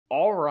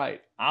All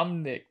right,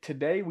 I'm Nick.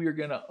 Today we are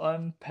going to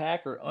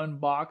unpack or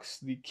unbox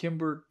the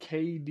Kimber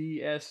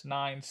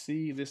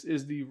KDS9C. This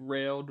is the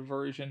railed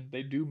version.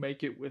 They do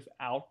make it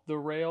without the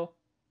rail.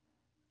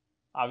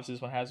 Obviously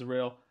this one has a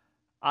rail.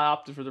 I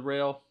opted for the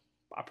rail.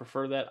 I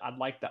prefer that. I'd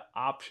like the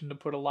option to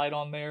put a light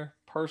on there.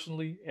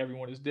 Personally,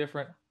 everyone is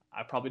different.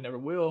 I probably never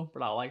will,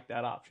 but I like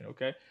that option,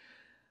 okay?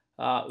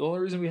 The only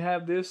reason we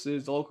have this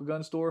is the local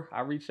gun store.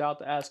 I reached out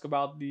to ask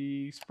about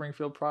the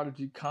Springfield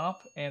Prodigy comp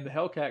and the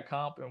Hellcat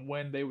comp and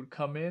when they would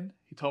come in.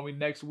 He told me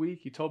next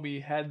week. He told me he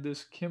had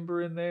this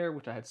Kimber in there,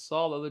 which I had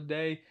saw the other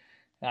day,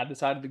 and I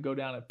decided to go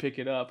down and pick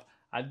it up.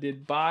 I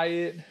did buy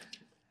it.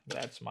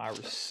 That's my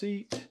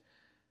receipt.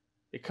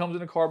 It comes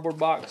in a cardboard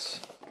box.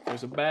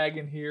 There's a bag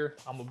in here.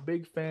 I'm a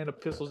big fan of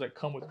pistols that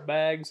come with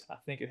bags. I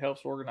think it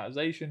helps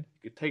organization.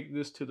 You could take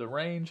this to the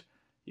range.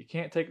 You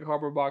can't take a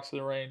cardboard box to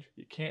the range.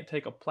 You can't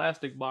take a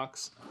plastic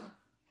box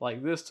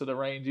like this to the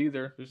range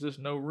either. There's just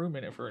no room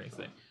in it for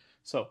anything.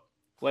 So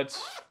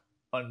let's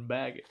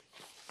unbag it.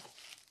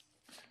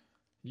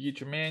 You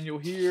get your manual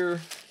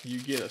here. You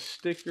get a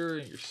sticker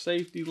and your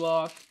safety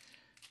lock.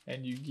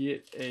 And you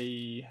get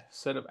a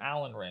set of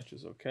Allen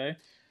wrenches, okay?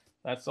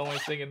 That's the only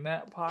thing in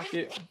that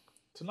pocket.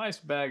 It's a nice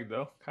bag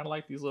though. Kind of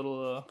like these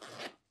little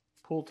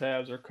pull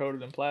tabs are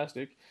coated in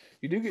plastic.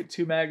 You do get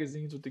 2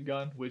 magazines with the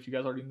gun, which you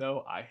guys already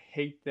know. I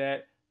hate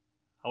that.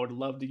 I would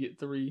love to get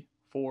 3,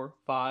 4,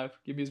 5.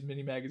 Give me as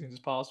many magazines as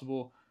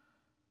possible.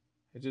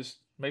 It just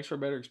makes for a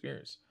better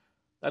experience.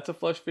 That's a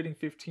flush fitting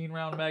 15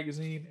 round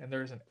magazine, and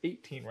there's an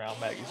 18 round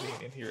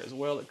magazine in here as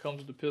well that comes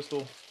with the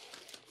pistol.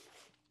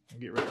 I'll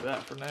get rid of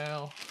that for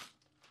now.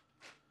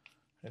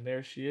 And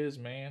there she is,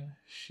 man.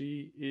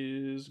 She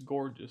is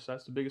gorgeous.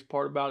 That's the biggest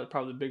part about it.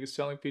 Probably the biggest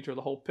selling feature of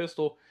the whole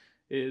pistol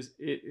is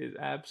it is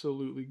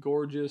absolutely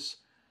gorgeous.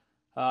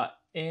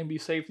 Ambi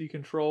safety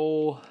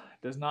control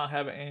does not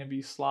have an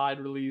Ambi slide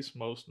release.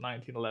 Most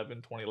 1911,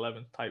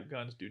 2011 type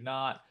guns do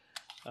not.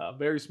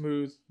 Very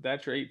smooth.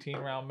 That's your 18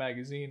 round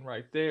magazine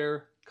right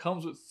there.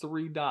 Comes with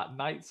 3-dot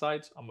night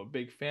sights. I'm a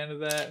big fan of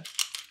that.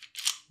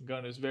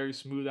 Gun is very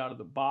smooth out of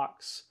the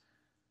box.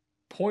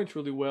 Points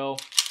really well.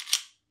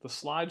 The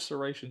slide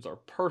serrations are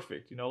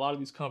perfect. You know, a lot of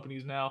these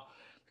companies now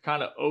are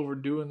kind of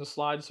overdoing the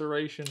slide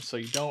serration, so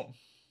you don't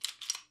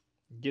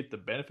get the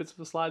benefits of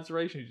the slide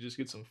serration. You just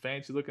get some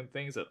fancy looking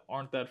things that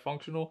aren't that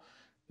functional.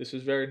 This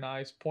is very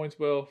nice. Points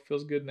well,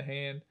 feels good in the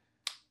hand.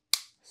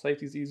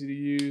 Safety's easy to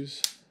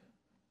use.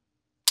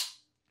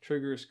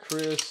 Trigger is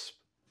crisp.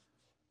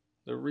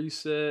 The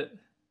reset,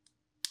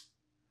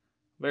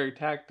 very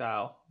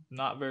tactile,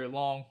 not very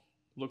long.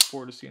 Look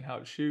forward to seeing how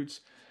it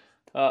shoots.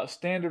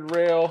 Standard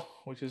rail,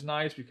 which is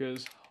nice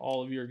because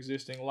all of your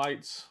existing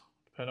lights,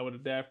 depending on what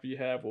adapter you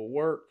have, will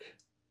work.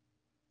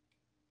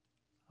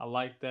 I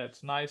like that.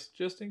 It's nice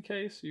just in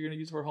case you're going to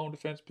use it for a home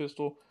defense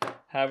pistol.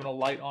 Having a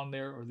light on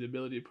there or the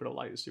ability to put a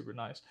light is super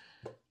nice.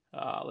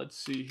 Let's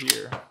see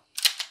here.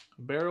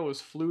 Barrel is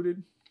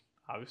fluted,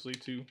 obviously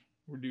to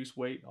reduce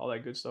weight, all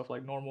that good stuff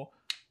like normal.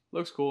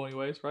 Looks cool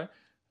anyways, right?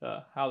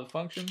 How it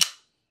functions,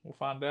 we'll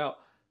find out.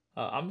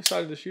 I'm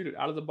excited to shoot it.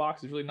 Out of the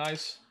box is really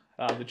nice.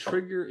 The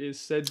trigger is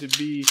said to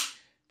be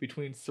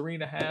between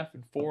 3.5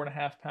 and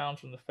 4.5 pounds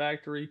from the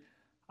factory.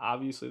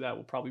 Obviously, that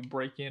will probably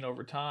break in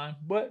over time,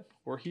 but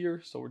we're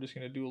here, so we're just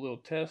going to do a little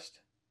test.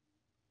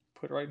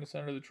 Put it right in the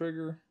center of the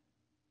trigger.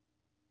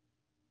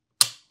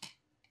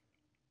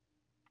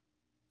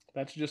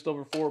 That's just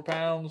over 4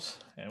 pounds,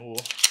 and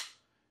we'll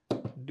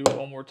do it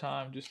one more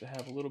time just to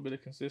have a little bit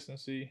of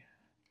consistency.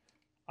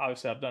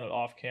 Obviously, I've done it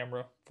off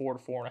camera. 4 to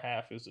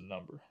 4.5 is the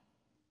number.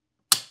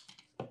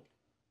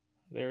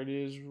 There it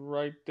is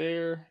right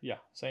there. Yeah,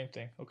 same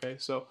thing. Okay,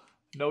 so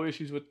no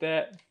issues with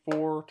that.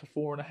 4 to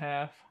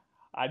 4.5.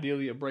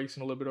 Ideally, it breaks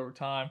in a little bit over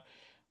time.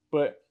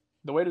 But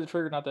the weight of the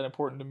trigger, not that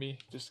important to me.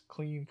 Just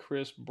clean,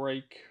 crisp,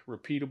 break,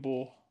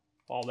 repeatable,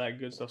 all that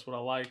good stuff's what I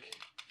like.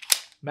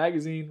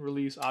 Magazine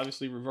release,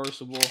 obviously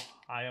reversible.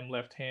 I am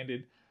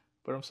left-handed,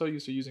 but I'm so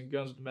used to using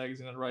guns with the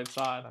magazine on the right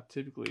side, I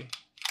typically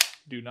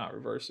do not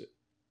reverse it.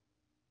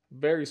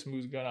 Very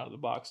smooth gun out of the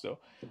box though.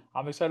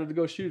 I'm excited to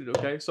go shoot it,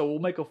 okay? So we'll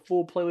make a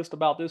full playlist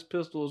about this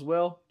pistol as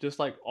well, just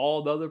like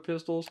all the other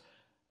pistols.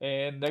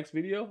 And next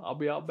video, I'll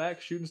be out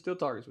back shooting steel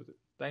targets with it.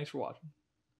 Thanks for watching.